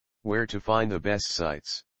Where to find the best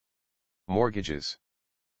sites. Mortgages.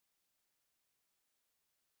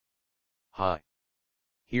 Hi.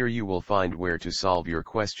 Here you will find where to solve your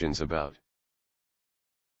questions about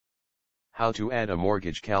how to add a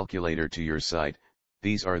mortgage calculator to your site.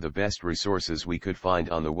 These are the best resources we could find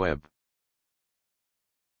on the web.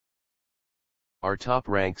 Our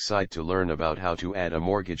top-ranked site to learn about how to add a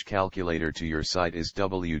mortgage calculator to your site is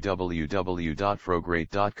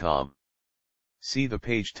www.frograte.com. See the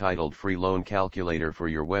page titled Free Loan Calculator for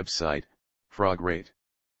your website, Frograte.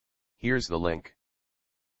 Here's the link.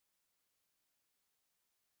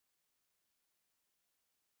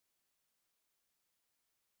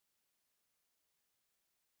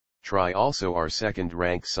 Try also our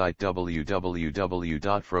second-ranked site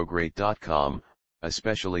www.frograte.com,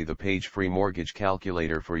 especially the page Free Mortgage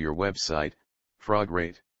Calculator for your website,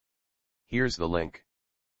 Frograte. Here's the link.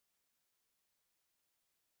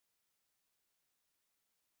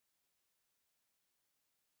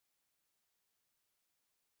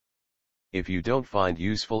 If you don't find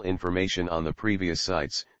useful information on the previous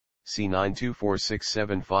sites, see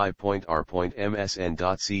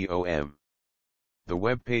 924675.r.msn.com. The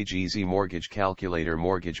web page Easy Mortgage Calculator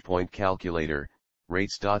Mortgage Point Calculator,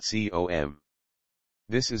 rates.com.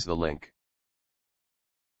 This is the link.